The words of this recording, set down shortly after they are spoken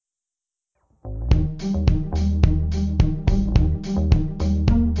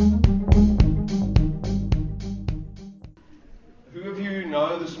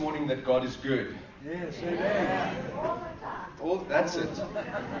that God is good? Yes, amen. That's it.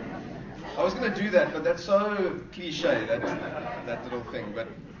 I was going to do that, but that's so cliche, that little thing. But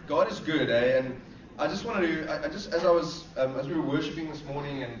God is good, eh? And I just wanted to, as we were worshiping this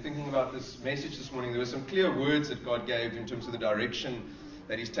morning and thinking about this message this morning, there were some clear words that God gave in terms of the direction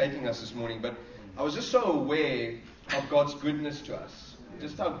that He's taking us this morning. But I was just so aware of God's goodness to us,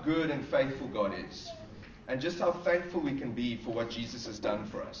 just how good and faithful God is, and just how thankful we can be for what Jesus has done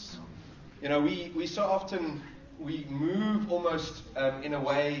for us. You know, we so often, we move almost in a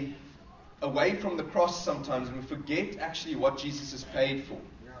way away from the cross sometimes, and we forget actually what Jesus has paid for.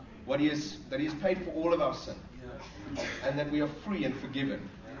 That He has paid for all of our sin, and that we are free and forgiven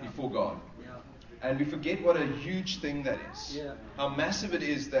before God. And we forget what a huge thing that is. How massive it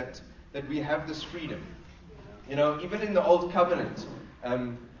is that we have this freedom. You know, even in the Old Covenant,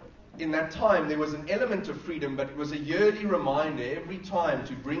 in that time there was an element of freedom, but it was a yearly reminder every time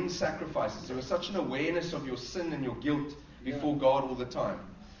to bring sacrifices. There was such an awareness of your sin and your guilt before God all the time.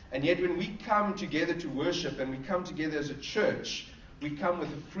 And yet when we come together to worship and we come together as a church, we come with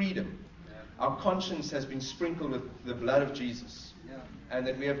a freedom. Our conscience has been sprinkled with the blood of Jesus. And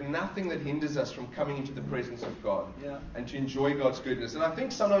that we have nothing that hinders us from coming into the presence of God and to enjoy God's goodness. And I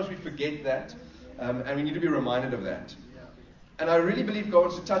think sometimes we forget that, and we need to be reminded of that. And I really believe God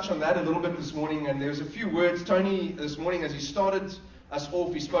wants to touch on that a little bit this morning. And there's a few words. Tony, this morning, as he started us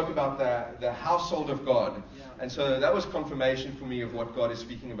off, he spoke about the household of God. And so that was confirmation for me of what God is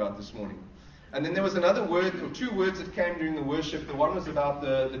speaking about this morning. And then there was another word, or two words that came during the worship. The one was about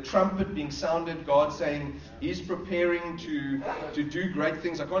the trumpet being sounded, God saying He's preparing to do great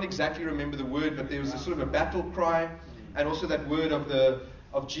things. I can't exactly remember the word, but there was a sort of a battle cry, and also that word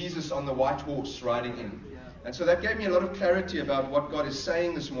of Jesus on the white horse riding in. And so that gave me a lot of clarity about what God is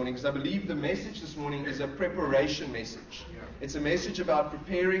saying this morning, because I believe the message this morning is a preparation message. It's a message about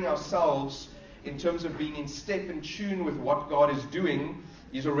preparing ourselves in terms of being in step and tune with what God is doing.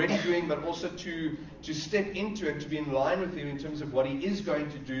 He's already doing, but also to step into it, to be in line with Him in terms of what He is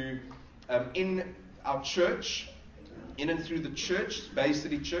going to do in our church, in and through the church, Bay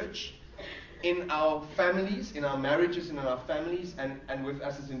City Church, in our families, in our marriages and in our families, and with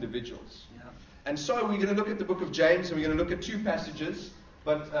us as individuals. And so we're going to look at the book of James, and we're going to look at two passages.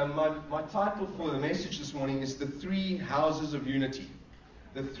 But my title for the message this morning is The Three Houses of Unity.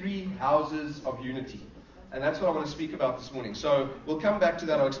 The Three Houses of Unity. And that's what I want to speak about this morning. So we'll come back to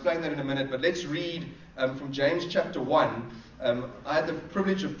that. I'll explain that in a minute. But let's read from James chapter 1. I had the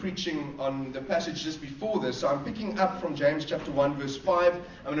privilege of preaching on the passage just before this. So I'm picking up from James chapter 1, verse 5. I'm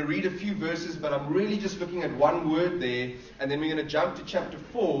going to read a few verses, but I'm really just looking at one word there. And then we're going to jump to chapter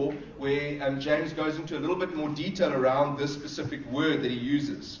 4, where James goes into a little bit more detail around this specific word that he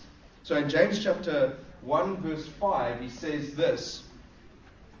uses. So in James chapter 1, verse 5, he says this: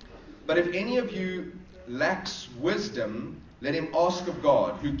 "But if any of you lacks wisdom, let him ask of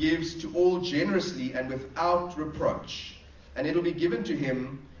God, who gives to all generously and without reproach, and it will be given to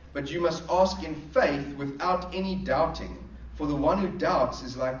him. But you must ask in faith without any doubting. For the one who doubts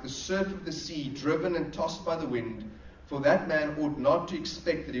is like the surf of the sea, driven and tossed by the wind. For that man ought not to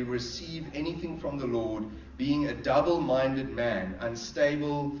expect that he will receive anything from the Lord, being a double-minded man,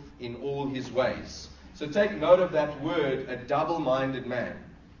 unstable in all his ways." So take note of that word, a double-minded man.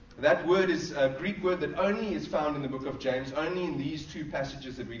 That word is a Greek word that only is found in the book of James, only in these two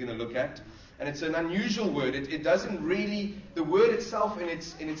passages that we're going to look at. And it's an unusual word. It doesn't really, the word itself in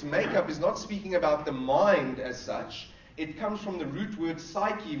its makeup is not speaking about the mind as such. It comes from the root word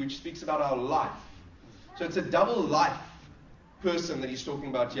psyche, which speaks about our life. So it's a double life person that he's talking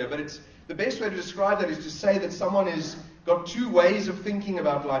about here. But it's the best way to describe that is to say that someone has got two ways of thinking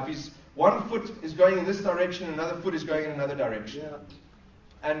about life. One foot is going in this direction, another foot is going in another direction.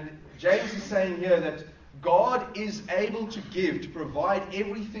 And James is saying here that God is able to give, to provide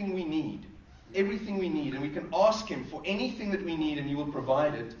everything we need. Everything we need. And we can ask Him for anything that we need and He will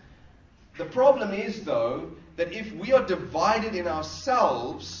provide it. The problem is, though, that if we are divided in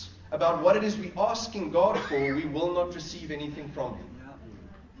ourselves about what it is we're asking God for, we will not receive anything from Him.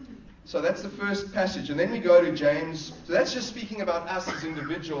 So that's the first passage. And then we go to James. So that's just speaking about us as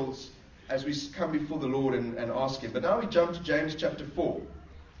individuals as we come before the Lord and ask Him. But now we jump to James chapter 4.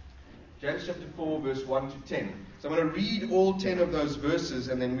 James chapter 4, verse 1 to 10. So I'm going to read all 10 of those verses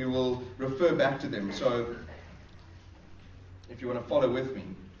and then we will refer back to them. So if you want to follow with me.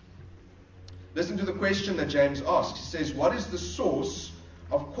 Listen to the question that James asks. He says, "What is the source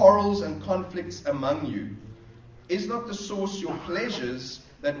of quarrels and conflicts among you? Is not the source your pleasures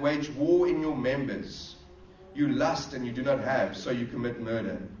that wage war in your members? You lust and you do not have, so you commit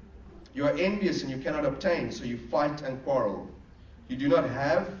murder. You are envious and you cannot obtain, so you fight and quarrel. You do not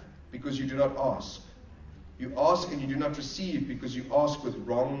have because you do not ask. You ask and you do not receive because you ask with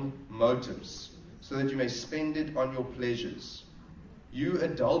wrong motives, so that you may spend it on your pleasures. You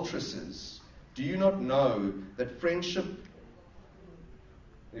adulteresses, do you not know that friendship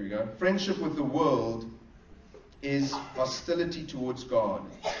with the world is hostility towards God?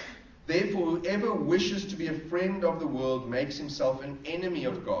 Therefore, whoever wishes to be a friend of the world makes himself an enemy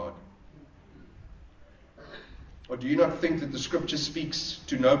of God. Or do you not think that the Scripture speaks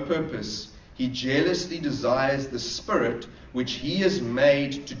to no purpose? He jealously desires the Spirit which He has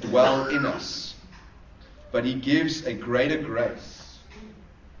made to dwell in us, but He gives a greater grace.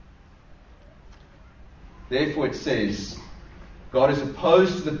 Therefore it says, God is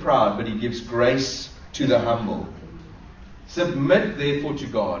opposed to the proud, but He gives grace to the humble. Submit therefore to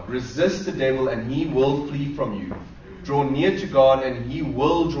God. Resist the devil, and he will flee from you. Draw near to God, and He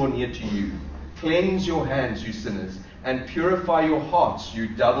will draw near to you. Cleanse your hands, you sinners, and purify your hearts, you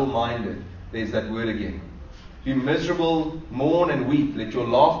double-minded. There's that word again. Be miserable, mourn and weep. Let your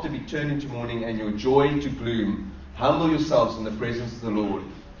laughter be turned into mourning and your joy to gloom. Humble yourselves in the presence of the Lord,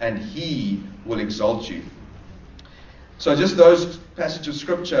 and He will exalt you. So just those passages of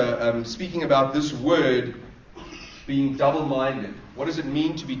Scripture speaking about this word being double-minded. What does it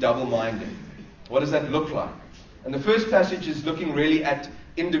mean to be double-minded? What does that look like? And the first passage is looking really at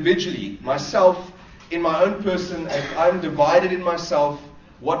individually, myself, in my own person, if I'm divided in myself,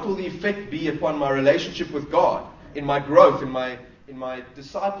 what will the effect be upon my relationship with God, in my growth, in my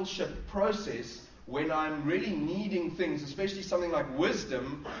discipleship process, when I'm really needing things, especially something like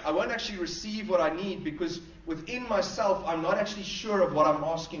wisdom? I won't actually receive what I need because within myself, I'm not actually sure of what I'm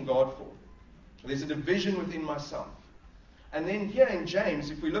asking God for. There's a division within myself. And then here in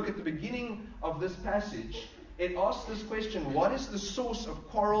James, if we look at the beginning of this passage, it asks this question: what is the source of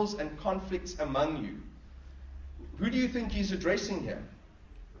quarrels and conflicts among you? Who do you think he's addressing here?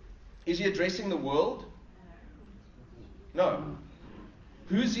 Is he addressing the world? No.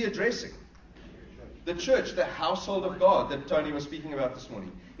 Who's he addressing? The church, the household of God that Tony was speaking about this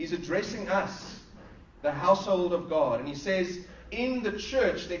morning. He's addressing us, the household of God. And he says, in the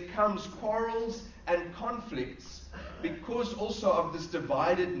church there comes quarrels and conflicts because also of this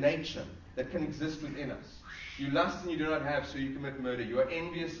divided nature that can exist within us. You lust and you do not have, so you commit murder. You are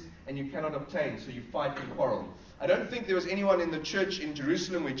envious and you cannot obtain, so you fight and quarrel. I don't think there was anyone in the church in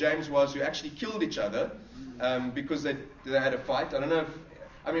Jerusalem where James was who actually killed each other because they had a fight. I don't know if...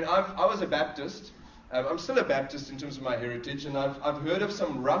 I was a Baptist. I'm still a Baptist in terms of my heritage, and I've heard of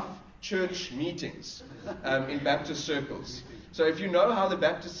some rough church meetings in Baptist circles. So if you know how the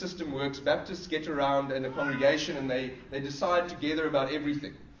Baptist system works, Baptists get around in a congregation and they decide together about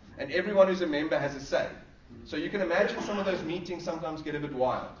everything. And everyone who's a member has a say. So you can imagine some of those meetings sometimes get a bit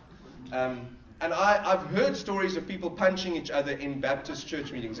wild. And I've heard stories of people punching each other in Baptist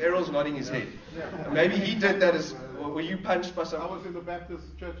church meetings. Errol's nodding his head. Maybe he did that as... Were you punched by someone? I was in the Baptist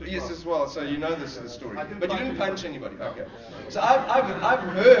church as well. Yes, as well. So you know this story. But you didn't punch anybody. Okay. So I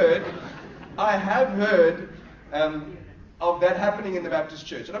have heard of that happening in the Baptist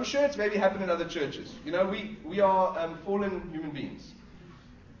church. And I'm sure it's maybe happened in other churches. You know, we are fallen human beings.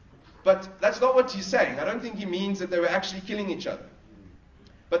 But that's not what he's saying. I don't think he means that they were actually killing each other.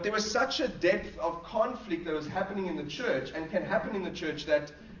 But there was such a depth of conflict that was happening in the church and can happen in the church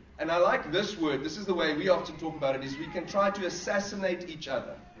that, and I like this word, this is the way we often talk about it, is we can try to assassinate each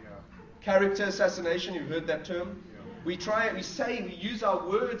other. Yeah. Character assassination, you've heard that term? Yeah. We use our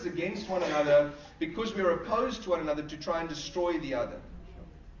words against one another because we're opposed to one another to try and destroy the other.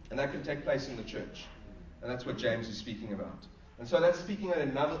 And that can take place in the church. And that's what James is speaking about. And so that's speaking at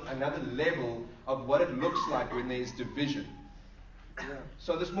another level of what it looks like when there's division. Yeah.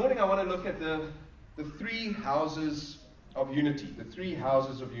 So this morning I want to look at the three houses of unity. The three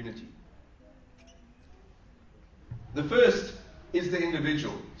houses of unity. The first is the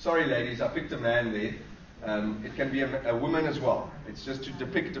individual. Sorry ladies, I picked a man there. It can be a woman as well. It's just to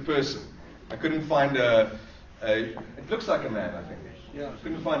depict a person. I couldn't find it looks like a man, I think. Yeah.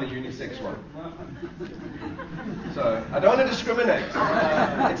 Couldn't find a unisex one. So I don't want to discriminate.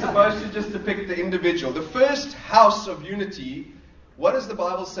 It's supposed to just depict the individual. The first house of unity, what does the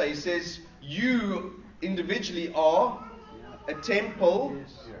Bible say? It says, you individually are a temple,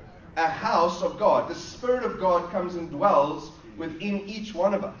 a house of God. The Spirit of God comes and dwells within each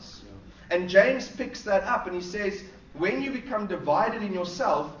one of us. And James picks that up and he says, when you become divided in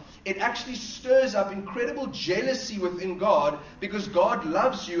yourself, it actually stirs up incredible jealousy within God because God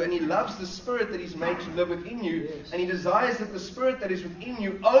loves you and He loves the Spirit that He's made to live within you. And He desires that the Spirit that is within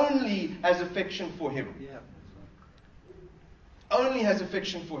you only has affection for Him. only has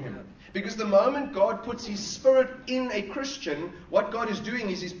affection for him. Because the moment God puts His Spirit in a Christian, what God is doing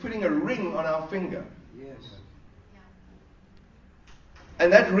is He's putting a ring on our finger. Yes.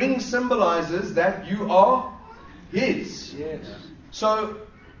 And that ring symbolizes that you are His. Yes. So,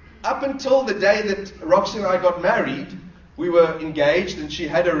 up until the day that Roxy and I got married, we were engaged and she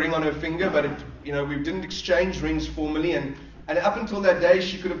had a ring on her finger, but we didn't exchange rings formally. And up until that day,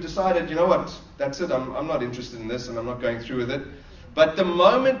 she could have decided, you know what, that's it, I'm not interested in this and I'm not going through with it. But the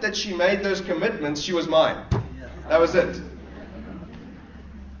moment that she made those commitments, she was mine. That was it.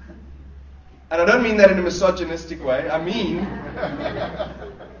 And I don't mean that in a misogynistic way. I mean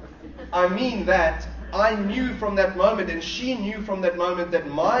that I knew from that moment, and she knew from that moment, that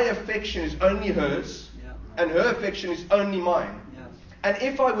my affection is only hers, and her affection is only mine. And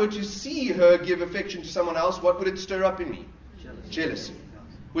if I were to see her give affection to someone else, what would it stir up in me? Jealousy.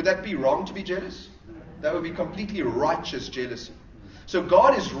 Would that be wrong to be jealous? That would be completely righteous jealousy. So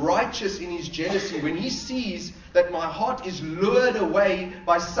God is righteous in His jealousy when He sees that my heart is lured away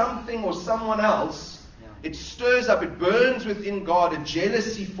by something or someone else. It stirs up, it burns within God a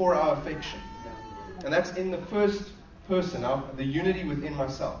jealousy for our affection. And that's in the first person, the unity within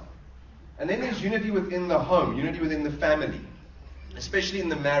myself. And then there's unity within the home, unity within the family, especially in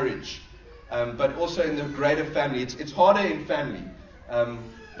the marriage, but also in the greater family. It's harder in family,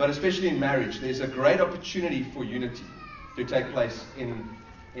 but especially in marriage, there's a great opportunity for unity to take place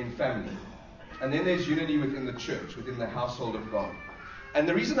in family. And then there's unity within the church, within the household of God. And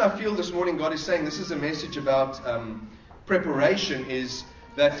the reason I feel this morning God is saying this is a message about preparation is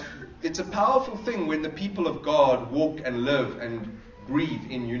that it's a powerful thing when the people of God walk and live and breathe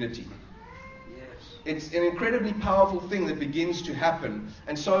in unity. It's an incredibly powerful thing that begins to happen.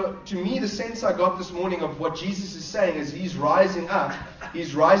 And so, to me, the sense I got this morning of what Jesus is saying is He's rising up.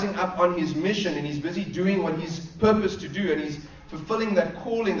 He's rising up on His mission, and He's busy doing what He's purposed to do, and He's fulfilling that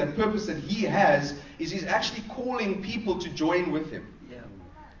calling, that purpose that He has, is He's actually calling people to join with Him. Yeah.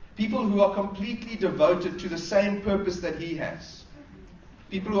 People who are completely devoted to the same purpose that He has.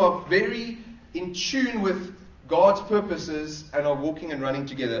 People who are very in tune with God's purposes and are walking and running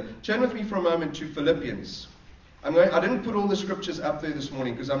together. Turn with me for a moment to Philippians. I didn't put all the scriptures up there this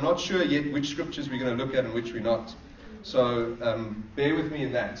morning because I'm not sure yet which scriptures we're going to look at and which we're not. So bear with me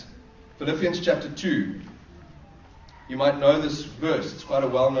in that. Philippians chapter 2. You might know this verse. It's quite a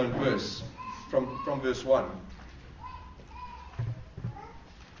well-known verse from verse 1.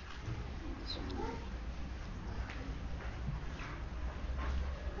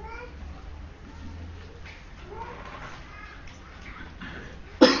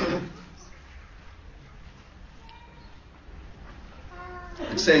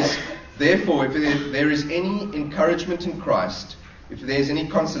 It says, therefore, if there is any encouragement in Christ, if there is any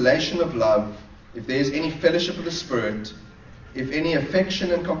consolation of love, if there is any fellowship of the Spirit, if any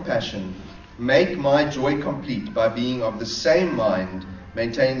affection and compassion, make my joy complete by being of the same mind,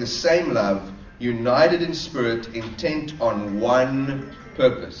 maintaining the same love, united in spirit, intent on one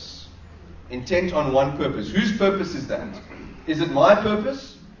purpose. Intent on one purpose. Whose purpose is that? Is it my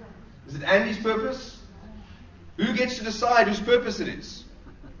purpose? Is it Andy's purpose? Who gets to decide whose purpose it is?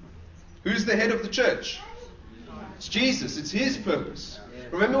 Who's the head of the church? It's Jesus. It's His purpose.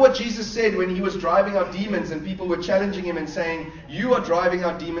 Remember what Jesus said when He was driving out demons and people were challenging Him and saying, you are driving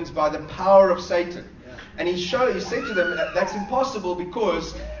out demons by the power of Satan. And He said to them, that's impossible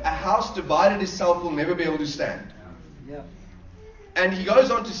because a house divided itself will never be able to stand. And He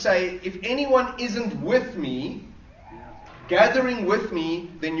goes on to say, if anyone isn't with me, gathering with me,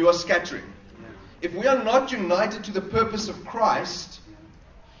 then you are scattering. If we are not united to the purpose of Christ,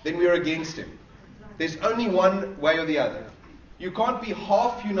 then we are against Him. There's only one way or the other. You can't be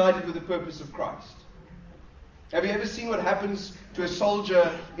half united with the purpose of Christ. Have you ever seen what happens to a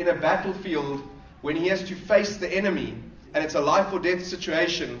soldier in a battlefield when he has to face the enemy and it's a life or death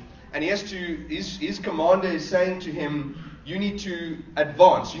situation, and his commander is saying to him, you need to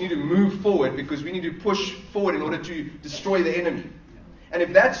advance, you need to move forward because we need to push forward in order to destroy the enemy. And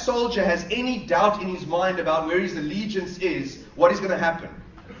if that soldier has any doubt in his mind about where his allegiance is, what is going to happen?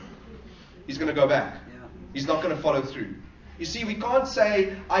 He's going to go back. He's not going to follow through. You see, we can't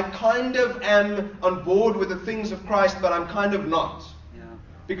say, I kind of am on board with the things of Christ, but I'm kind of not.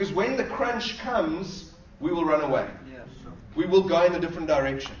 Because when the crunch comes, we will run away. We will go in a different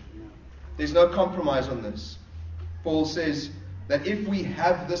direction. There's no compromise on this. Paul says that if we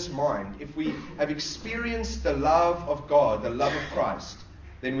have this mind, if we have experienced the love of God, the love of Christ,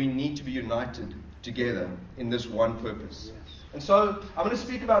 then we need to be united together in this one purpose. And so I'm going to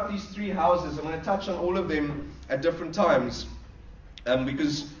speak about these three houses. I'm going to touch on all of them at different times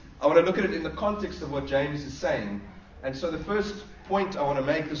because I want to look at it in the context of what James is saying. And so the first point I want to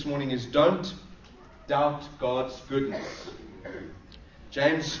make this morning is don't doubt God's goodness.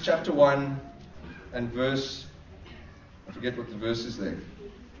 James chapter 1 and verse, I forget what the verse is there.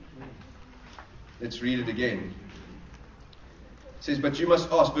 Let's read it again. It says, but you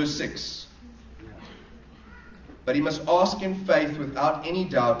must ask, verse 6. But he must ask in faith without any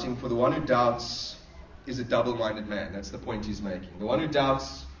doubting, for the one who doubts is a double-minded man. That's the point he's making. The one who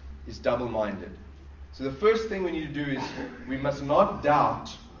doubts is double-minded. So the first thing we need to do is we must not doubt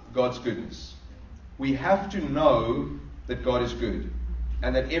God's goodness. We have to know that God is good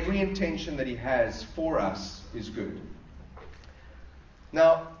and that every intention that he has for us is good.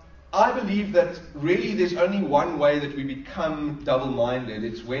 Now, I believe that really there's only one way that we become double-minded.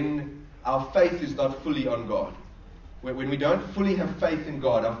 It's when our faith is not fully on God. When we don't fully have faith in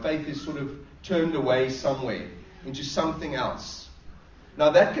God, our faith is sort of turned away somewhere into something else. Now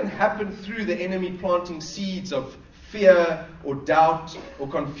that can happen through the enemy planting seeds of fear or doubt or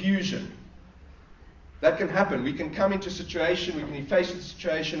confusion. That can happen. We can come into a situation, we can be faced with a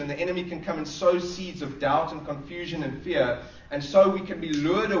situation, and the enemy can come and sow seeds of doubt and confusion and fear. And so we can be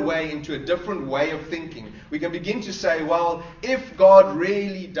lured away into a different way of thinking. We can begin to say, well, if God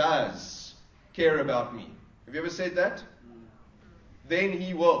really does care about me, have you ever said that? Then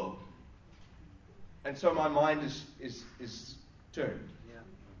he will. And so my mind is turned.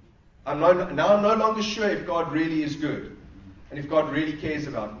 I'm no longer sure if God really is good and if God really cares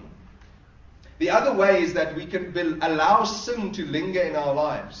about me. The other way is that we can allow sin to linger in our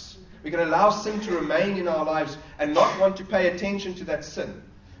lives. We can allow sin to remain in our lives and not want to pay attention to that sin.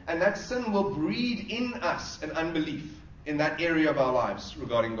 And that sin will breed in us an unbelief in that area of our lives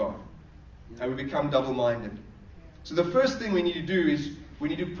regarding God. And we become double-minded. So the first thing we need to do is we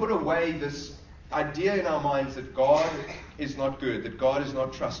need to put away this idea in our minds that God is not good, that God is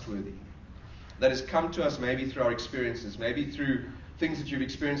not trustworthy. That has come to us maybe through our experiences, maybe through things that you've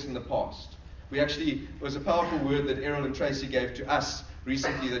experienced in the past. It was a powerful word that Errol and Tracy gave to us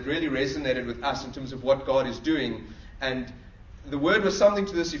recently that really resonated with us in terms of what God is doing. And the word was something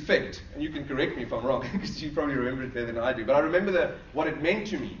to this effect, and you can correct me if I'm wrong, because you probably remember it better than I do. But I remember what it meant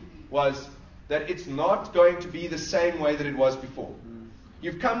to me was that it's not going to be the same way that it was before.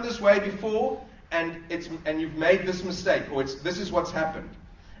 You've come this way before, and you've made this mistake, or this is what's happened.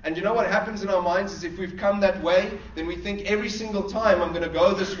 And you know what happens in our minds is if we've come that way, then we think every single time I'm going to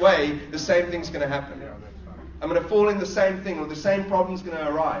go this way, the same thing's going to happen. I'm going to fall in the same thing, or the same problem's going to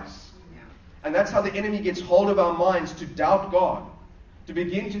arise. And that's how the enemy gets hold of our minds, to doubt God. To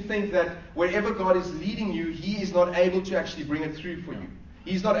begin to think that wherever God is leading you, he is not able to actually bring it through for you.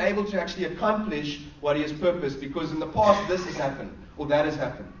 He's not able to actually accomplish what he has purposed, because in the past this has happened, or that has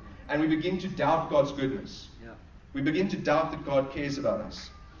happened. And we begin to doubt God's goodness. We begin to doubt that God cares about us.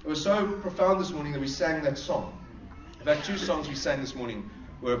 It was so profound this morning that we sang that song. In fact, 2 songs we sang this morning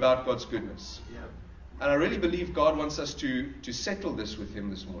were about God's goodness. And I really believe God wants us to settle this with him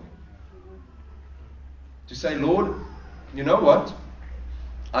this morning. To say, Lord, you know what?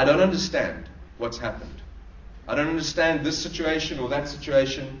 I don't understand what's happened. I don't understand this situation or that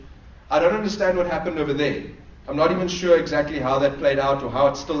situation. I don't understand what happened over there. I'm not even sure exactly how that played out or how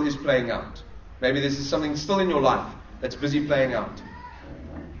it still is playing out. Maybe this is something still in your life that's busy playing out.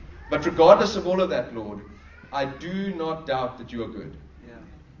 But regardless of all of that, Lord, I do not doubt that you are good.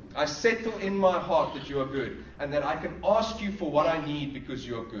 I settle in my heart that you are good and that I can ask you for what I need because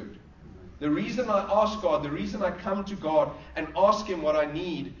you are good. The reason I ask God, the reason I come to God and ask him what I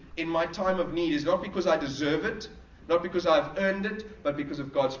need in my time of need is not because I deserve it, not because I've earned it, but because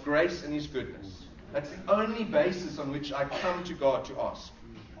of God's grace and his goodness. That's the only basis on which I come to God to ask.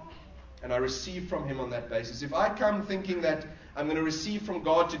 And I receive from him on that basis. If I come thinking that I'm going to receive from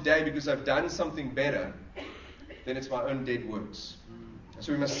God today because I've done something better, then it's my own dead works.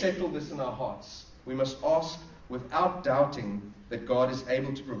 So we must settle this in our hearts. We must ask without doubting that God is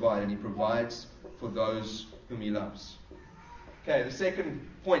able to provide, and he provides for those whom he loves. Okay, the second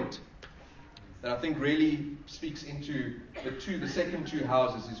point that I think really speaks into the second 2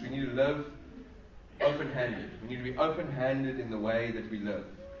 houses is we need to live open-handed. We need to be open-handed in the way that we live.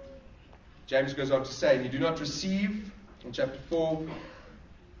 James goes on to say, you do not receive, in chapter 4,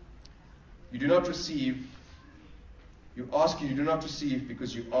 you do not receive, you ask and you do not receive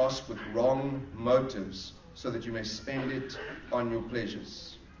because you ask with wrong motives so that you may spend it on your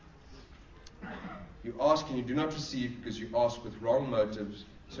pleasures. You ask and you do not receive because you ask with wrong motives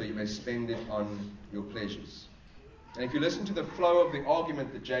so you may spend it on your pleasures. And if you listen to the flow of the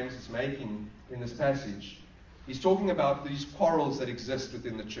argument that James is making in this passage, he's talking about these quarrels that exist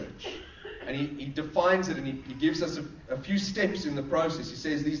within the church. And he defines it, and he gives us a few steps in the process. He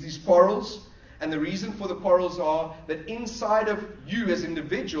says these quarrels, And the reason for the quarrels are that inside of you as an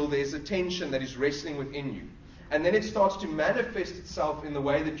individual, there's a tension that is wrestling within you. And then it starts to manifest itself in the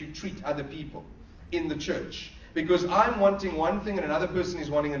way that you treat other people in the church. Because I'm wanting one thing and another person is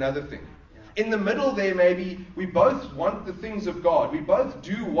wanting another thing. In the middle there, maybe we both want the things of God. We both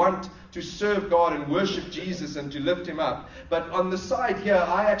do want to serve God and worship Jesus and to lift Him up. But on the side here,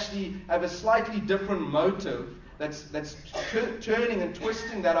 I actually have a slightly different motive that's turning and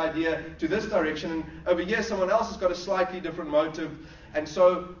twisting that idea to this direction. And over here, someone else has got a slightly different motive. And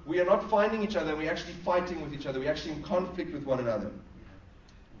so we are not finding each other. We're actually fighting with each other. We're actually in conflict with one another.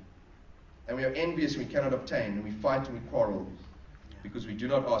 And we are envious and we cannot obtain. And we fight and we quarrel because we do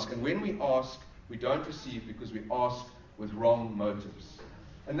not ask. And when we ask, we don't receive because we ask with wrong motives.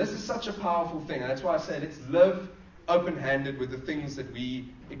 And this is such a powerful thing. And that's why I say let's live open-handed with the things that we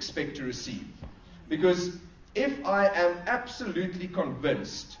expect to receive. Because if I am absolutely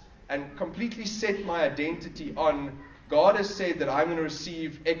convinced and completely set my identity on God has said that I'm going to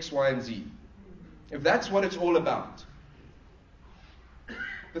receive X, Y, and Z, if that's what it's all about,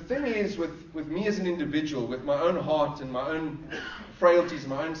 the thing is with me as an individual, with my own heart and my own frailties,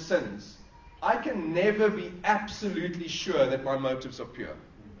 my own sins, I can never be absolutely sure that my motives are pure.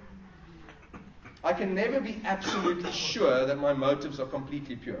 I can never be absolutely sure that my motives are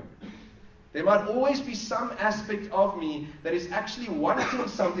completely pure. There might always be some aspect of me that is actually wanting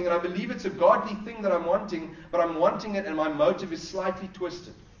something, and I believe it's a godly thing that I'm wanting, but I'm wanting it and my motive is slightly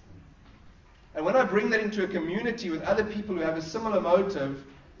twisted. And when I bring that into a community with other people who have a similar motive,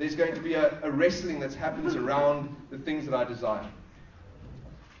 there's going to be a wrestling that happens around the things that I desire.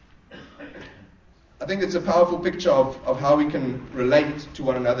 I think it's a powerful picture of how we can relate to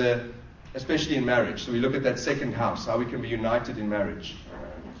one another, especially in marriage. So we look at that second house, how we can be united in marriage.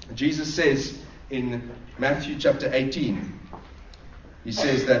 Jesus says in Matthew chapter 18, He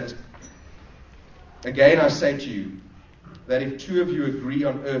says that, again I say to you, that if two of you agree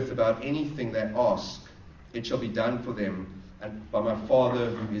on earth about anything they ask, it shall be done for them and by my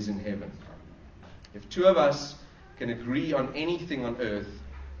Father who is in heaven. If two of us can agree on anything on earth,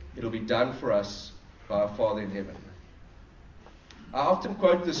 it'll be done for us by our Father in heaven. I often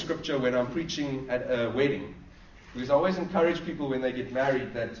quote this scripture when I'm preaching at a wedding, because I always encourage people when they get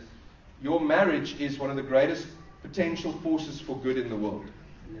married that your marriage is one of the greatest potential forces for good in the world.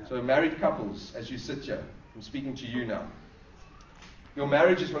 Yeah. So married couples, as you sit here, I'm speaking to you now. Your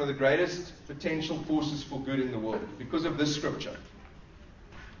marriage is one of the greatest potential forces for good in the world because of this scripture.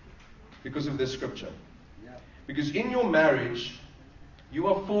 Because of this scripture. Yeah. Because in your marriage, you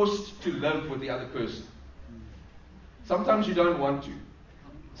are forced to live with the other person. Sometimes you don't want to.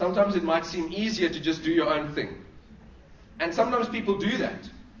 Sometimes it might seem easier to just do your own thing. And sometimes people do that.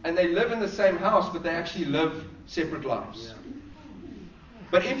 And they live in the same house, but they actually live separate lives. Yeah.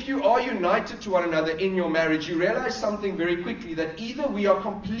 But if you are united to one another in your marriage, you realize something very quickly, that either we are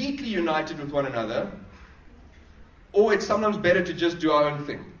completely united with one another, or it's sometimes better to just do our own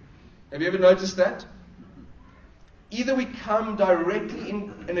thing. Have you ever noticed that? Either we come directly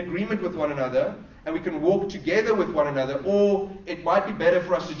in agreement with one another, and we can walk together with one another, or it might be better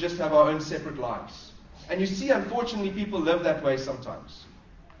for us to just have our own separate lives. And you see, unfortunately, people live that way sometimes.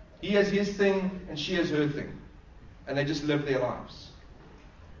 He has his thing, and she has her thing. And they just live their lives.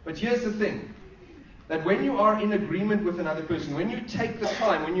 But here's the thing, that when you are in agreement with another person, when you take the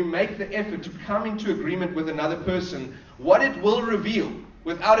time, when you make the effort to come into agreement with another person, what it will reveal,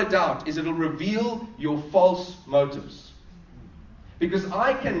 without a doubt, is it will reveal your false motives. Because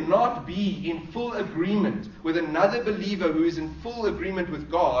I cannot be in full agreement with another believer who is in full agreement with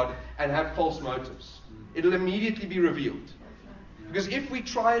God and have false motives. It'll immediately be revealed. Because if we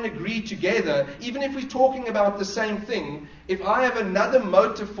try and agree together, even if we're talking about the same thing, if I have another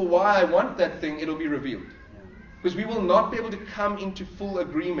motive for why I want that thing, it'll be revealed. Because we will not be able to come into full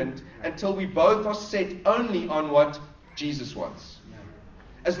agreement until we both are set only on what Jesus wants.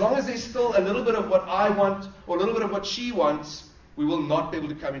 As long as there's still a little bit of what I want or a little bit of what she wants, we will not be able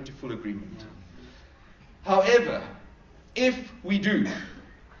to come into full agreement. However, if we do,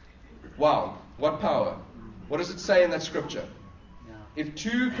 wow, what power. What does it say in that scripture? If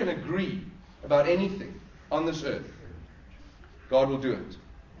two can agree about anything on this earth, God will do it.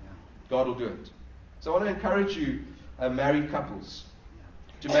 God will do it. So I want to encourage you, married couples,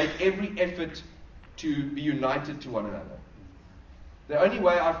 to make every effort to be united to one another. The only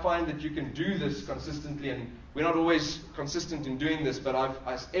way I find that you can do this consistently, and we're not always consistent in doing this, but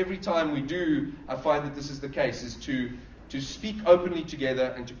every time we do, I find that this is the case, is to speak openly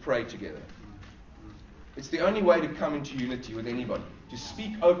together and to pray together. It's the only way to come into unity with anybody, to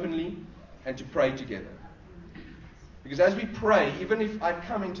speak openly and to pray together. Because as we pray, even if I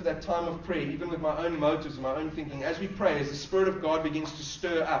come into that time of prayer, even with my own motives and my own thinking, as we pray, as the Spirit of God begins to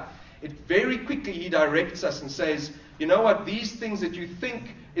stir up, it very quickly He directs us and says, you know what, these things that you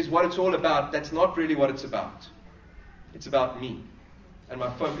think is what it's all about, that's not really what it's about. It's about me. And my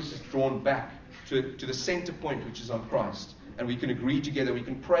focus is drawn back to the center point, which is on Christ. And we can agree together, we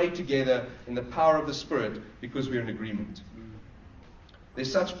can pray together in the power of the Spirit because we're in agreement.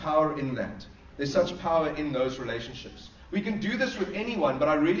 There's such power in that. There's such power in those relationships. We can do this with anyone, but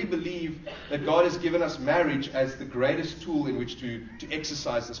I really believe that God has given us marriage as the greatest tool in which to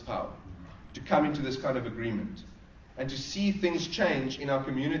exercise this power, to come into this kind of agreement, and to see things change in our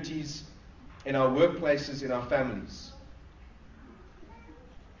communities, in our workplaces, in our families.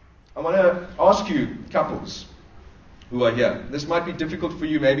 I want to ask you, couples who are here, this might be difficult for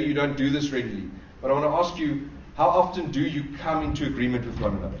you, maybe you don't do this regularly, but I want to ask you, how often do you come into agreement with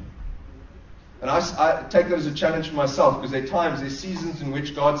one another? And I take that as a challenge for myself, because there are times, there's seasons in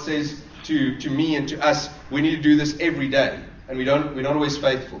which God says to me and to us, we need to do this every day. And we're not always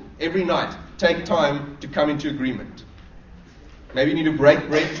faithful. Every night, take time to come into agreement. Maybe you need to break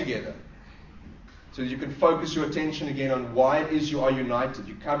bread together, so that you can focus your attention again on why it is you are united.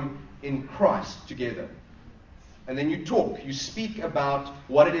 You come in Christ together. And then you talk. You speak about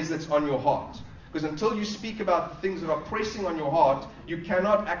what it is that's on your heart. Because until you speak about the things that are pressing on your heart, you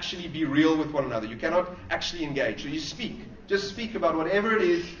cannot actually be real with one another. You cannot actually engage. So you speak. Just speak about whatever it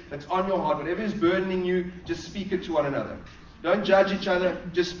is that's on your heart. Whatever is burdening you, just speak it to one another. Don't judge each other.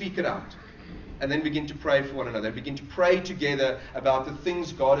 Just speak it out. And then begin to pray for one another. Begin to pray together about the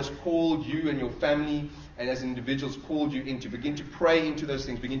things God has called you and your family and as individuals called you into. Begin to pray into those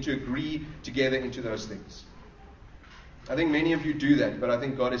things. Begin to agree together into those things. I think many of you do that, but I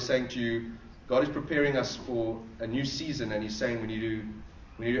think God is saying to you, God is preparing us for a new season, and He's saying we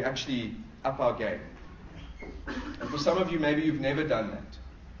need to actually up our game. And for some of you, maybe you've never done that.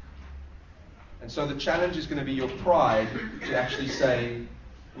 And so the challenge is going to be your pride to actually say,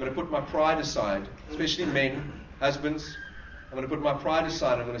 I'm going to put my pride aside, especially men, husbands. I'm going to put my pride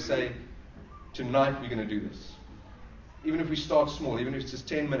aside. I'm going to say, tonight we're going to do this. Even if we start small, even if it's just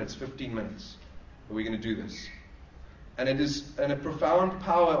 10 minutes, 15 minutes, but we're going to do this. And it is a profound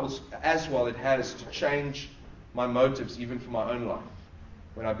power as well it has to change my motives even for my own life.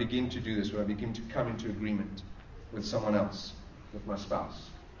 When I begin to do this, when I begin to come into agreement with someone else, with my spouse.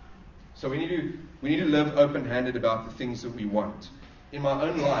 So we need to live open-handed about the things that we want. In my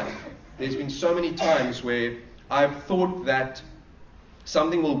own life, there's been so many times where I've thought that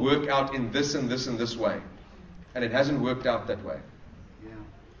something will work out in this and this and this way. And it hasn't worked out that way. Yeah.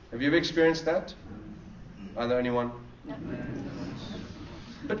 Have you ever experienced that? Are there anyone? Yeah.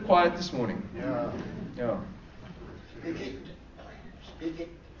 A bit quiet this morning. Yeah.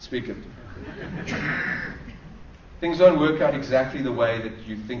 Speak it. Things don't work out exactly the way that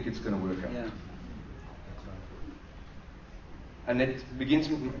you think it's going to work out. Yeah. And it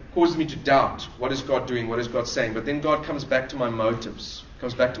causes me to doubt, what is God doing, what is God saying? But then God comes back to my motives,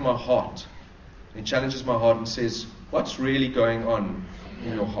 comes back to my heart. He challenges my heart and says, what's really going on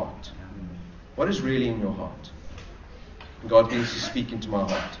in your heart? What is really in your heart? And God begins to speak into my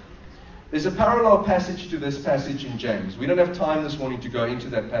heart. There's a parallel passage to this passage in James. We don't have time this morning to go into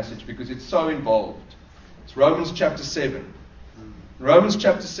that passage because it's so involved. It's Romans chapter 7. Romans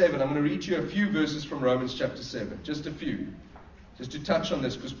chapter 7, I'm going to read you a few verses from Romans chapter 7. Just a few. Just to touch on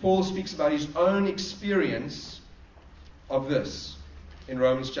this, because Paul speaks about his own experience of this in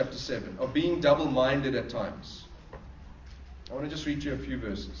Romans chapter 7, of being double-minded at times. I want to just read you a few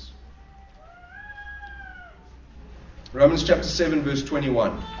verses. Romans chapter 7, verse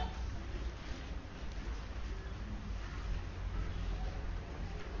 21.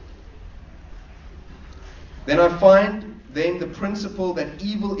 Then I find then the principle that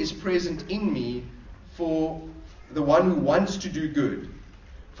evil is present in me for the one who wants to do good.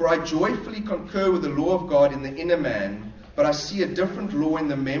 For I joyfully concur with the law of God in the inner man, but I see a different law in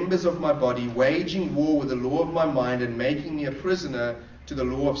the members of my body, waging war with the law of my mind and making me a prisoner to the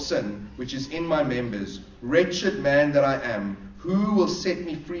law of sin, which is in my members. Wretched man that I am, who will set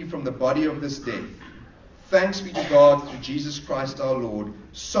me free from the body of this death? Thanks be to God through Jesus Christ our Lord.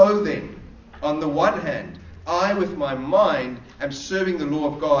 So then, on the one hand, I with my mind am serving the law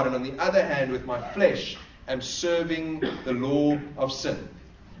of God, and on the other hand, with my flesh, am serving the law of sin.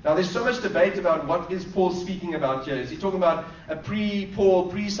 Now there's so much debate about what is Paul speaking about here. Is he talking about a pre-Paul,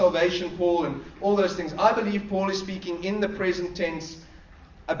 pre-salvation Paul, and all those things? I believe Paul is speaking in the present tense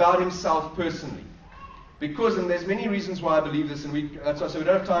about himself personally. Because, and there's many reasons why I believe this, and that's why I say we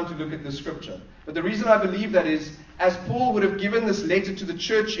don't have time to look at the scripture. But the reason I believe that is, as Paul would have given this letter to the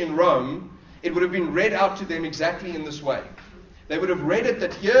church in Rome, it would have been read out to them exactly in this way. They would have read it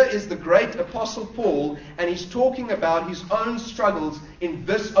that here is the great Apostle Paul, and he's talking about his own struggles in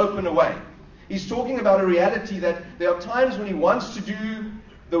this open way. He's talking about a reality that there are times when he wants to do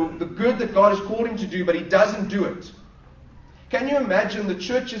the good that God has called him to do, but he doesn't do it. Can you imagine the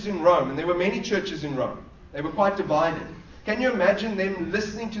churches in Rome? And there were many churches in Rome. They were quite divided. Can you imagine them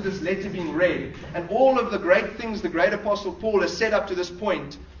listening to this letter being read and all of the great things the great Apostle Paul has said up to this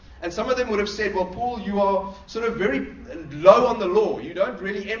point? And some of them would have said, well, Paul, you are sort of very low on the law. You don't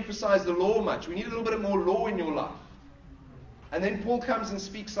really emphasize the law much. We need a little bit more law in your life. And then Paul comes and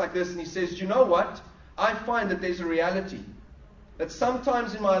speaks like this, and he says, you know what? I find that there's a reality. That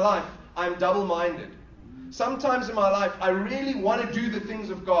sometimes in my life, I'm double-minded. Sometimes in my life, I really want to do the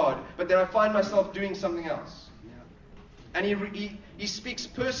things of God, but then I find myself doing something else. And he speaks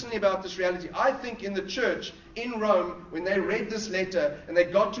personally about this reality. I think in the church in Rome, when they read this letter and they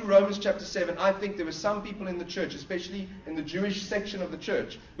got to Romans chapter 7, I think there were some people in the church, especially in the Jewish section of the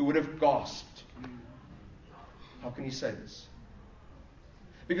church, who would have gasped. How can you say this?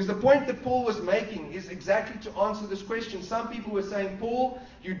 Because the point that Paul was making is exactly to answer this question. Some people were saying, Paul,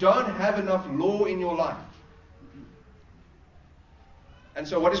 you don't have enough law in your life. And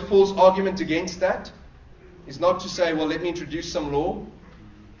so what is Paul's argument against that? Is not to say, well, let me introduce some law.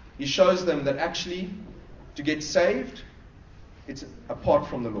 He shows them that actually, to get saved, it's apart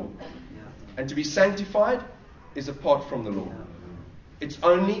from the law. And to be sanctified is apart from the law. It's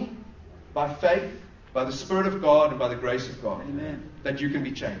only by faith, by the Spirit of God, and by the grace of God that you can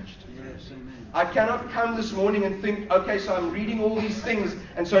be changed. I cannot come this morning and think, okay, so I'm reading all these things,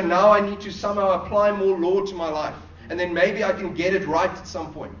 and so now I need to somehow apply more law to my life. And then maybe I can get it right at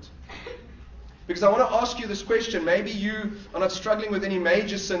some point. Because I want to ask you this question. Maybe you are not struggling with any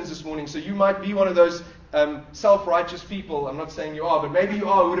major sins this morning, so you might be one of those self-righteous people. I'm not saying you are, but maybe you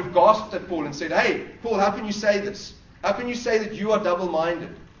are, who would have gasped at Paul and said, hey, Paul, how can you say this? How can you say that you are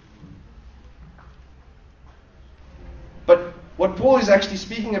double-minded? But what Paul is actually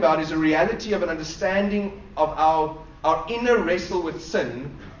speaking about is a reality of an understanding of our inner wrestle with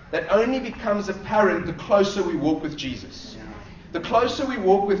sin that only becomes apparent the closer we walk with Jesus. The closer we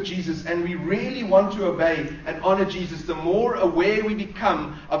walk with Jesus and we really want to obey and honor Jesus, the more aware we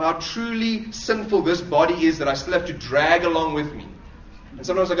become of how truly sinful this body is that I still have to drag along with me. And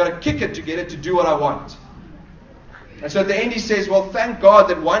sometimes I've got to kick it to get it to do what I want. And so at the end he says, well, thank God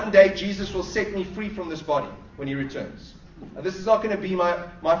that one day Jesus will set me free from this body when he returns. And this is not going to be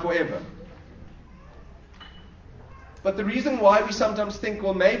my forever. But the reason why we sometimes think,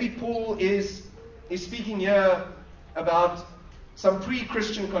 well, maybe Paul is speaking here about some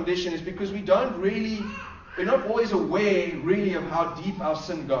pre-Christian condition is because we're not always aware really of how deep our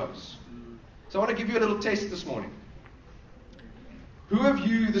sin goes. So I want to give you a little test this morning. Who of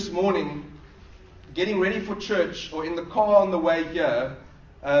you this morning, getting ready for church or in the car on the way here,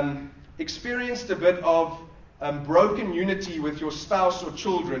 experienced a bit of broken unity with your spouse or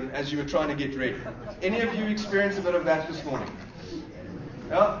children as you were trying to get ready? Any of you experienced a bit of that this morning?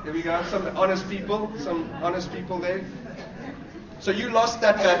 Yeah, there we go. Some honest people there. So you lost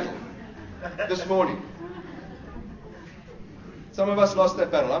that battle this morning. Some of us lost that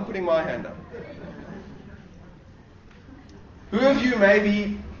battle. I'm putting my hand up. Who of you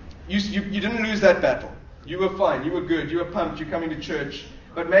maybe, you didn't lose that battle. You were fine. You were good. You were pumped. You're coming to church.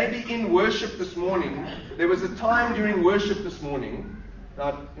 But maybe in worship this morning, there was a time during worship this morning.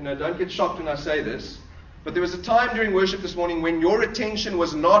 Now, don't get shocked when I say this. But there was a time during worship this morning when your attention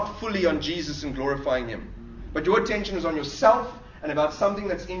was not fully on Jesus and glorifying Him. But your attention was on yourself and about something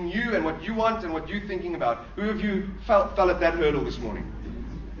that's in you and what you want and what you're thinking about. Who of you fell at that hurdle this morning?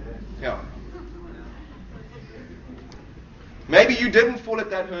 Yeah. Maybe you didn't fall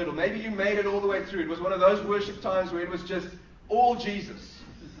at that hurdle. Maybe you made it all the way through. It was one of those worship times where it was just all Jesus.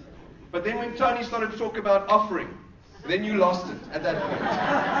 But then when Tony started to talk about offering, then you lost it at that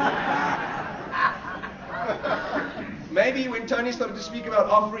point. Maybe when Tony started to speak about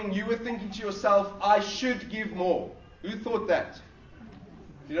offering, you were thinking to yourself, I should give more. Who thought that?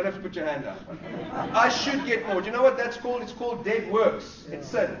 You don't have to put your hand up. I should get more. Do you know what that's called? It's called dead works. It's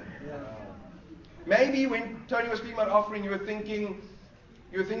sin. Maybe when Tony was speaking about offering, you were thinking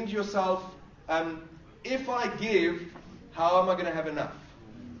to yourself, if I give, how am I going to have enough?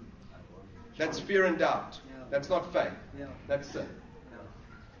 That's fear and doubt. That's not faith. That's sin.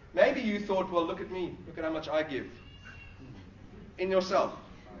 Maybe you thought, well, look at me. Look at how much I give. In yourself.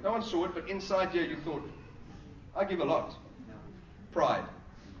 No one saw it, but inside here you thought, I give a lot. Pride.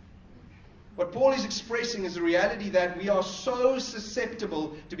 What Paul is expressing is the reality that we are so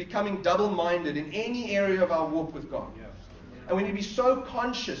susceptible to becoming double-minded in any area of our walk with God. And we need to be so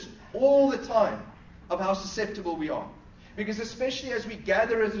conscious. all the time of how susceptible we are. Because especially as we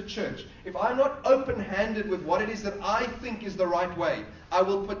gather as a church, if I'm not open-handed with what it is that I think is the right way, I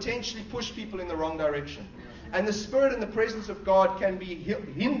will potentially push people in the wrong direction. And the Spirit and the presence of God can be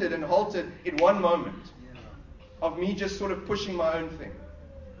hindered and halted in one moment of me just sort of pushing my own thing.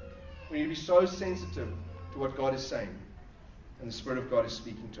 We need to be so sensitive to what God is saying. And the Spirit of God is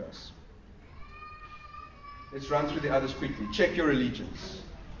speaking to us. Let's run through the others quickly. Check your allegiance.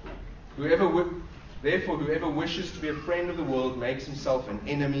 Therefore, whoever wishes to be a friend of the world makes himself an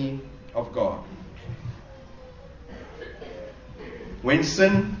enemy of God. When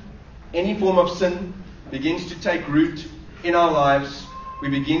sin, any form of sin, begins to take root in our lives, we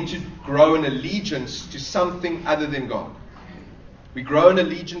begin to grow an allegiance to something other than God. We grow an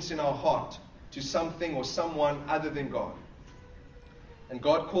allegiance in our heart to something or someone other than God. And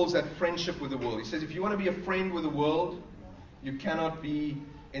God calls that friendship with the world. He says if you want to be a friend with the world, you cannot be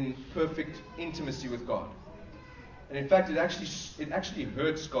in perfect intimacy with God. And in fact, it actually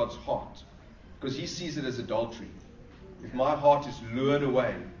hurts God's heart, because He sees it as adultery. If my heart is lured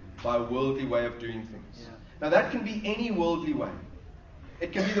away by a worldly way of doing things. Now that can be any worldly way.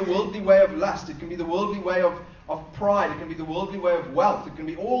 It can be the worldly way of lust. It can be the worldly way of pride. It can be the worldly way of wealth. It can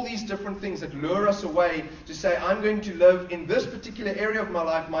be all these different things that lure us away to say, I'm going to live in this particular area of my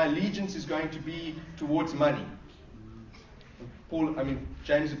life. My allegiance is going to be towards money.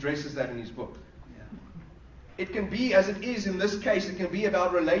 James addresses that in his book. It can be, as it is in this case, it can be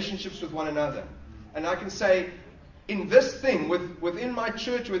about relationships with one another. And I can say, in this thing, within my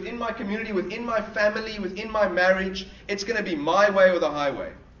church, within my community, within my family, within my marriage, it's going to be my way or the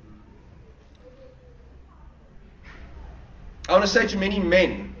highway. I want to say to many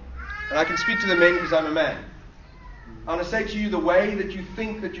men, and I can speak to the men because I'm a man, I want to say to you, the way that you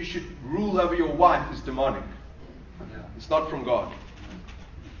think that you should rule over your wife is demonic. It's not from God.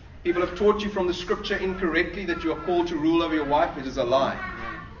 People have taught you from the scripture incorrectly that you are called to rule over your wife. It is a lie.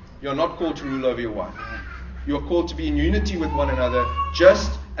 You are not called to rule over your wife. You are called to be in unity with one another,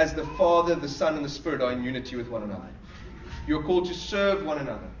 just as the Father, the Son, and the Spirit are in unity with one another. You are called to serve one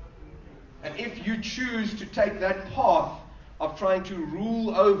another. And if you choose to take that path of trying to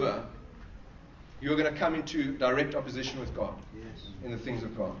rule over, you're going to come into direct opposition with God in the things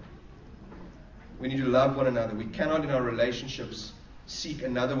of God. We need to love one another. We cannot, in our relationships, seek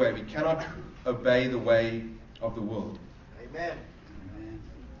another way. We cannot obey the way of the world. Amen.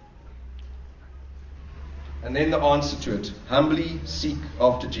 And then the answer to it. Humbly seek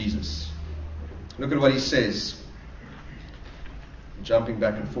after Jesus. Look at what he says. Jumping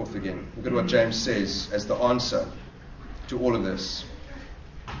back and forth again. Look at what James says as the answer to all of this.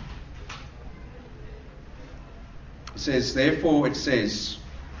 It says,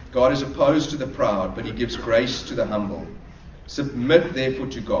 God is opposed to the proud, but He gives grace to the humble. Submit therefore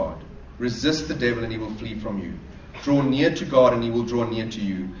to God. Resist the devil and he will flee from you. Draw near to God and He will draw near to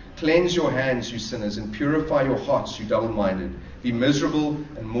you. Cleanse your hands, you sinners, and purify your hearts, you double-minded. Be miserable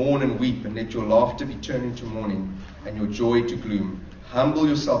and mourn and weep, and let your laughter be turned into mourning and your joy to gloom. Humble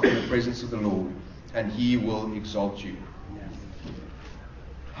yourself in the presence of the Lord, and He will exalt you.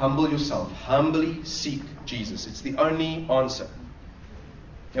 Humble yourself. Humbly seek Jesus. It's the only answer.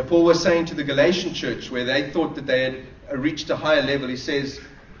 Now, Paul was saying to the Galatian church, where they thought that they had reached a higher level, he says,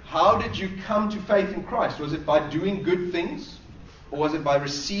 how did you come to faith in Christ? Was it by doing good things? Or was it by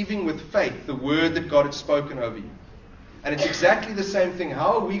receiving with faith the word that God had spoken over you? And it's exactly the same thing.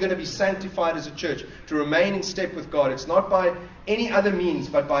 How are we going to be sanctified as a church to remain in step with God? It's not by any other means,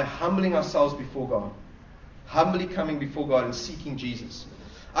 but by humbling ourselves before God. Humbly coming before God and seeking Jesus.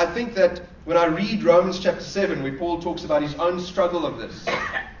 I think that when I read Romans chapter 7, where Paul talks about his own struggle of this,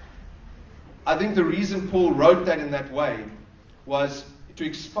 I think the reason Paul wrote that in that way was to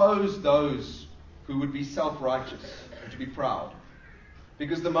expose those who would be self-righteous and to be proud.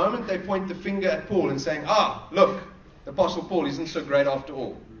 Because the moment they point the finger at Paul and saying, look, the Apostle Paul isn't so great after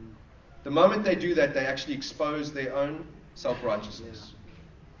all. The moment they do that, they actually expose their own self-righteousness.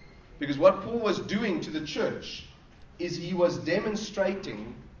 Because what Paul was doing to the church is he was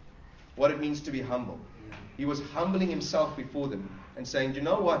demonstrating what it means to be humble. He was humbling himself before them and saying, do you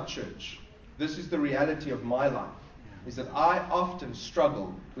know what, church? This is the reality of my life, is that I often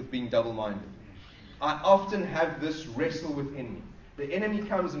struggle with being double-minded. I often have this wrestle within me. The enemy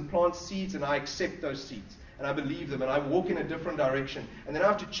comes and plants seeds, and I accept those seeds, and I believe them, and I walk in a different direction. And then I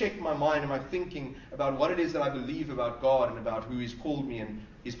have to check my mind and my thinking about what it is that I believe about God and about who He's called me and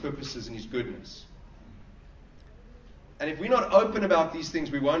His purposes and His goodness. And if we're not open about these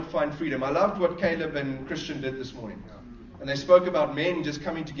things, we won't find freedom. I loved what Caleb and Christian did this morning. And they spoke about men just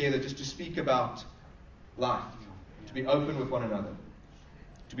coming together just to speak about life, to be open with one another,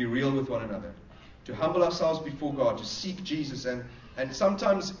 to be real with one another, to humble ourselves before God, to seek Jesus. And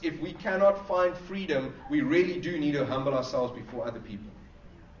sometimes if we cannot find freedom, we really do need to humble ourselves before other people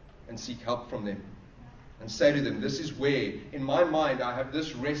and seek help from them. And say to them, this is where, in my mind, I have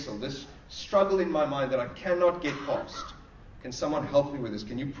this wrestle, this struggle in my mind that I cannot get past. Can someone help me with this?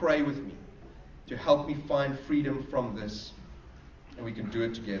 Can you pray with me to help me find freedom from this? And we can do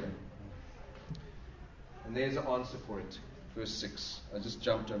it together. And there's an answer for it. Verse 6. I just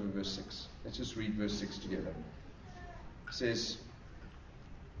jumped over verse 6. Let's just read verse 6 together. It says,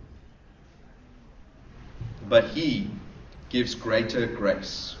 but He gives greater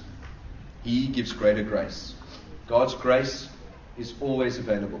grace. He gives greater grace. God's grace is always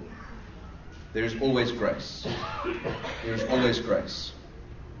available. There is always grace. There is always grace.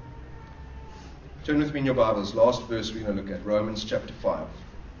 Turn with me in your Bibles. Last verse we're going to look at. Romans chapter 5.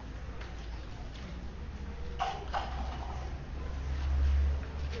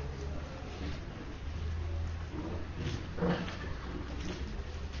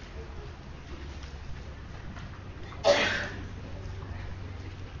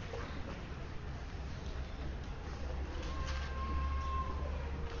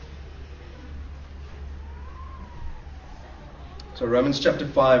 So Romans chapter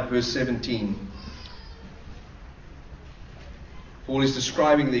 5, verse 17. Paul is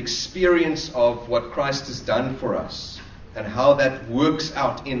describing the experience of what Christ has done for us and how that works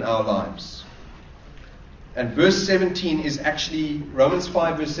out in our lives. And verse 17 is actually, Romans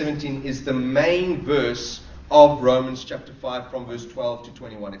 5, verse 17 is the main verse of Romans chapter 5 from verse 12 to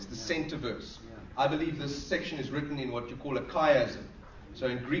 21. It's the center verse. I believe this section is written in what you call a chiasm. So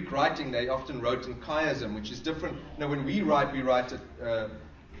in Greek writing, they often wrote in chiasm, which is different. Now, when we write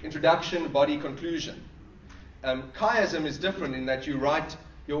introduction, body, conclusion. Chiasm is different in that you write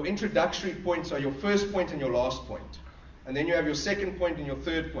your introductory points are your first point and your last point. And then you have your second point and your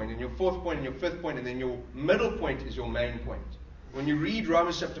third point, and your fourth point and your fifth point, and then your middle point is your main point. When you read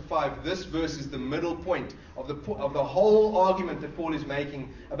Romans chapter 5, this verse is the middle point of the whole argument that Paul is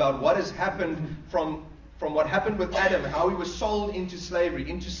making about what has happened from what happened with Adam, how he was sold into slavery,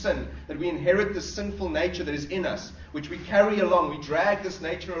 into sin, that we inherit this sinful nature that is in us, which we carry along, we drag this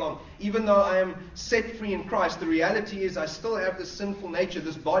nature along. Even though I am set free in Christ, the reality is I still have this sinful nature,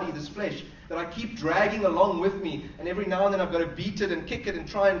 this body, this flesh, that I keep dragging along with me, and every now and then I've got to beat it and kick it and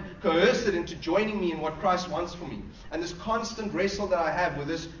try and coerce it into joining me in what Christ wants for me. And this constant wrestle that I have with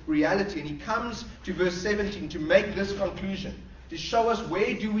this reality, and he comes to verse 17 to make this conclusion, to show us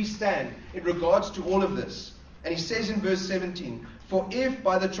where do we stand in regards to all of this. And he says in verse 17, for if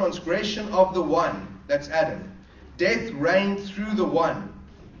by the transgression of the one, that's Adam, death reigned through the one,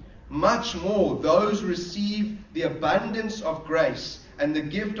 much more those who receive the abundance of grace and the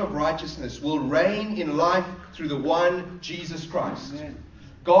gift of righteousness will reign in life through the one, Jesus Christ. Amen.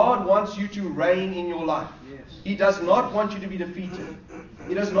 God wants you to reign in your life. Yes. He does not want you to be defeated.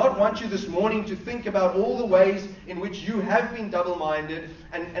 He does not want you this morning to think about all the ways in which you have been double-minded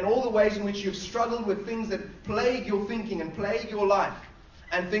and all the ways in which you've struggled with things that plague your thinking and plague your life.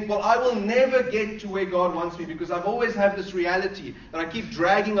 And think, well, I will never get to where God wants me because I've always had this reality that I keep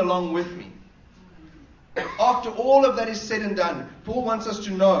dragging along with me. After all of that is said and done, Paul wants us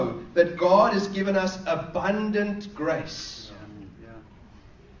to know that God has given us abundant grace.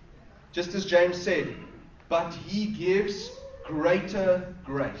 Just as James said, but he gives greater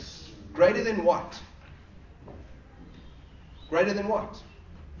grace. Greater than what? Greater than what?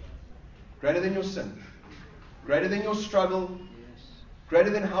 Greater than your sin. Greater than your struggle. Greater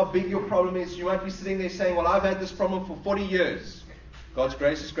than how big your problem is. You might be sitting there saying, well, I've had this problem for 40 years. God's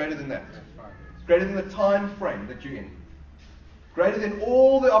grace is greater than that. It's greater than the time frame that you're in. Greater than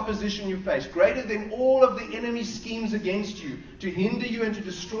all the opposition you face. Greater than all of the enemy's schemes against you to hinder you and to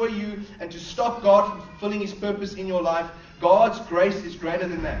destroy you and to stop God from fulfilling his purpose in your life. God's grace is greater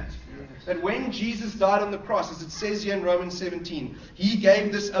than that. That when Jesus died on the cross, as it says here in Romans 17, he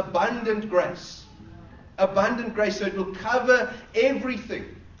gave this abundant grace. Abundant grace, so it will cover everything.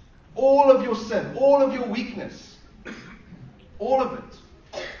 All of your sin, all of your weakness. All of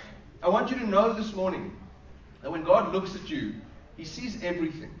it. I want you to know this morning that when God looks at you, he sees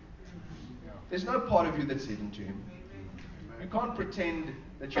everything. There's no part of you that's hidden to him. You can't pretend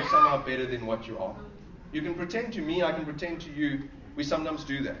that you're somehow better than what you are. You can pretend to me, I can pretend to you. We sometimes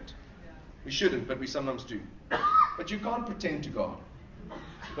do that. We shouldn't, but we sometimes do. But you can't pretend to God.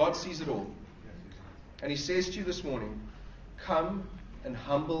 God sees it all. And he says to you this morning, come and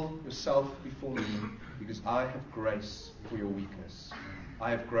humble yourself before me because I have grace for your weakness.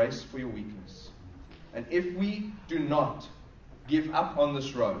 I have grace for your weakness. And if we do not give up on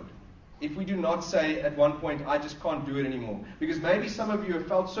this road, if we do not say at one point, I just can't do it anymore. Because maybe some of you have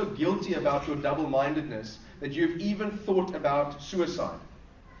felt so guilty about your double-mindedness that you've even thought about suicide.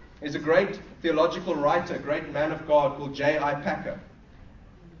 There's a great theological writer, a great man of God called J.I. Packer.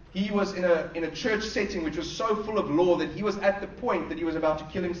 He was in a church setting which was so full of law that he was at the point that he was about to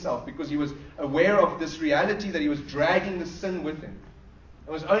kill himself because he was aware of this reality that he was dragging the sin with him.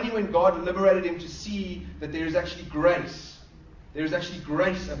 It was only when God liberated him to see that there is actually grace. There is actually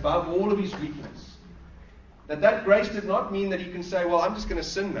grace above all of his weakness. That grace did not mean that he can say, well, I'm just going to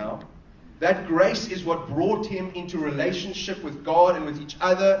sin now. That grace is what brought him into relationship with God and with each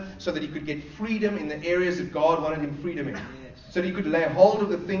other so that he could get freedom in the areas that God wanted him freedom in. So that he could lay hold of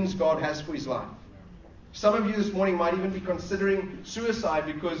the things God has for his life. Some of you this morning might even be considering suicide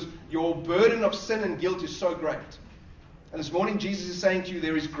because your burden of sin and guilt is so great. And this morning Jesus is saying to you,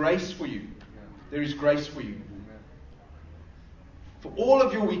 there is grace for you. There is grace for you. For all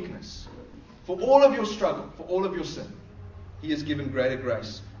of your weakness, for all of your struggle, for all of your sin, He has given greater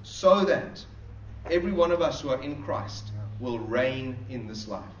grace so that every one of us who are in Christ will reign in this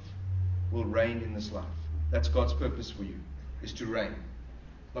life. Will reign in this life. That's God's purpose for you, is to reign.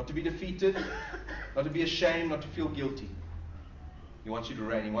 Not to be defeated, not to be ashamed, not to feel guilty. He wants you to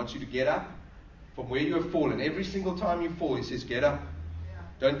reign. He wants you to get up from where you have fallen. Every single time you fall, He says, get up.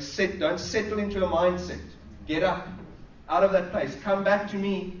 Don't settle into a mindset. Get up. Out of that place. Come back to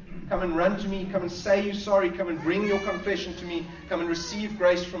me. Come and run to me. Come and say you're sorry. Come and bring your confession to me. Come and receive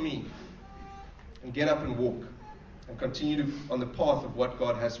grace from me. And get up and walk. And continue on the path of what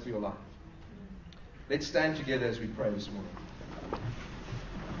God has for your life. Let's stand together as we pray this morning.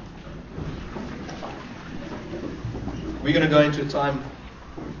 We're going to go into a time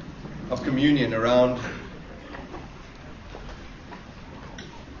of communion around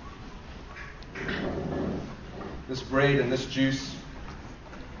this bread and this juice.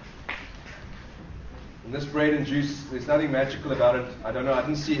 And this bread and juice, there's nothing magical about it. I don't know. I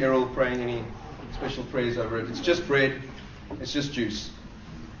didn't see Errol praying any special prayers over it. It's just bread. It's just juice.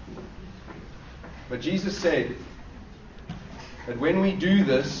 But Jesus said that when we do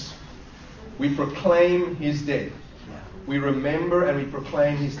this, we proclaim His death. We remember and we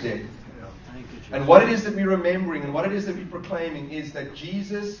proclaim His death. And what it is that we're remembering and what it is that we're proclaiming is that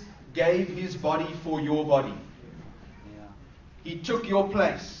Jesus gave His body for your body. He took your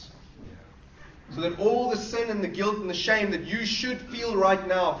place. So that all the sin and the guilt and the shame that you should feel right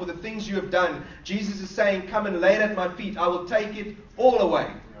now for the things you have done, Jesus is saying, come and lay it at my feet. I will take it all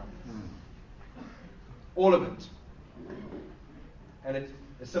away. All of it. And it's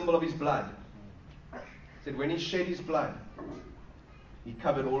a symbol of His blood. He said when He shed His blood, He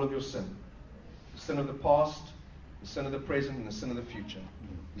covered all of your sin. The sin of the past, the sin of the present, and the sin of the future.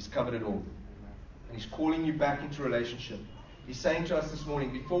 He's covered it all. And He's calling you back into relationship. He's saying to us this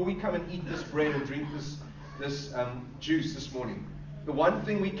morning, before we come and eat this bread or drink this juice this morning, the one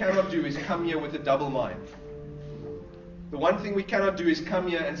thing we cannot do is come here with a double mind. The one thing we cannot do is come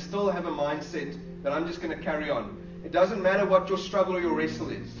here and still have a mindset that I'm just going to carry on. It doesn't matter what your struggle or your wrestle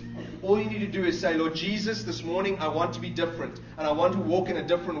is. All you need to do is say, Lord Jesus, this morning I want to be different and I want to walk in a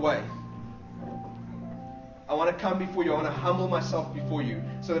different way. I want to come before you. I want to humble myself before you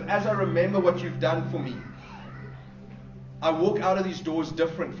so that as I remember what you've done for me, I walk out of these doors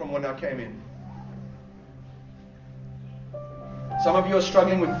different from when I came in. Some of you are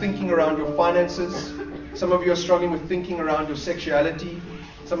struggling with thinking around your finances. Some of you are struggling with thinking around your sexuality.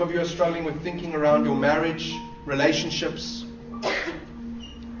 Some of you are struggling with thinking around your marriage, relationships.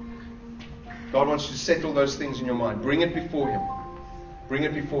 God wants you to settle those things in your mind. Bring it before Him. Bring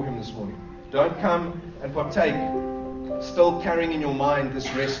it before Him this morning. Don't come and partake still carrying in your mind this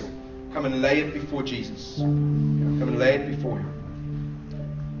wrestle. Come and lay it before Jesus. Come and lay it before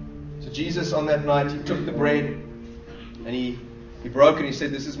Him. So Jesus on that night, He took the bread and He broke it. He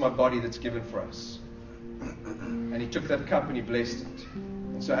said, this is my body that's given for us. And He took that cup and He blessed it.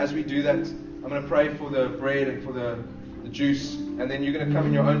 And so as we do that, I'm going to pray for the bread and for the juice. And then you're going to come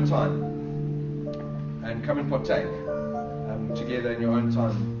in your own time and come and partake together in your own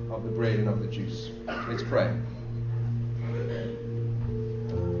time of the bread and of the juice. Let's pray.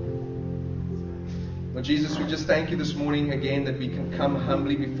 Lord Jesus, we just thank you this morning again that we can come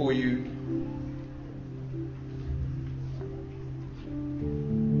humbly before you.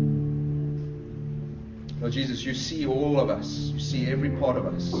 Lord Jesus, you see all of us. You see every part of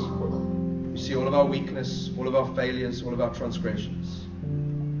us. You see all of our weakness, all of our failures, all of our transgressions.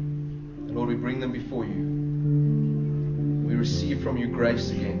 And Lord, we bring them before you. We receive from you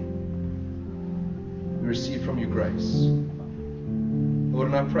grace again. We receive from you grace. Lord,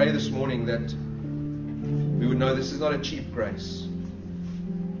 and I pray this morning that we would know this is not a cheap grace.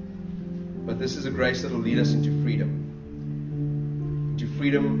 But this is a grace that will lead us into freedom. Into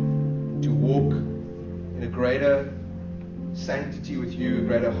freedom to walk in a greater sanctity with you, a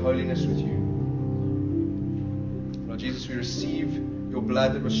greater holiness with you. Lord Jesus, we receive your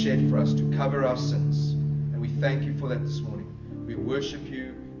blood that was shed for us to cover our sins. And we thank you for that this morning. We worship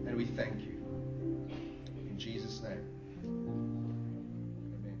you and we thank you.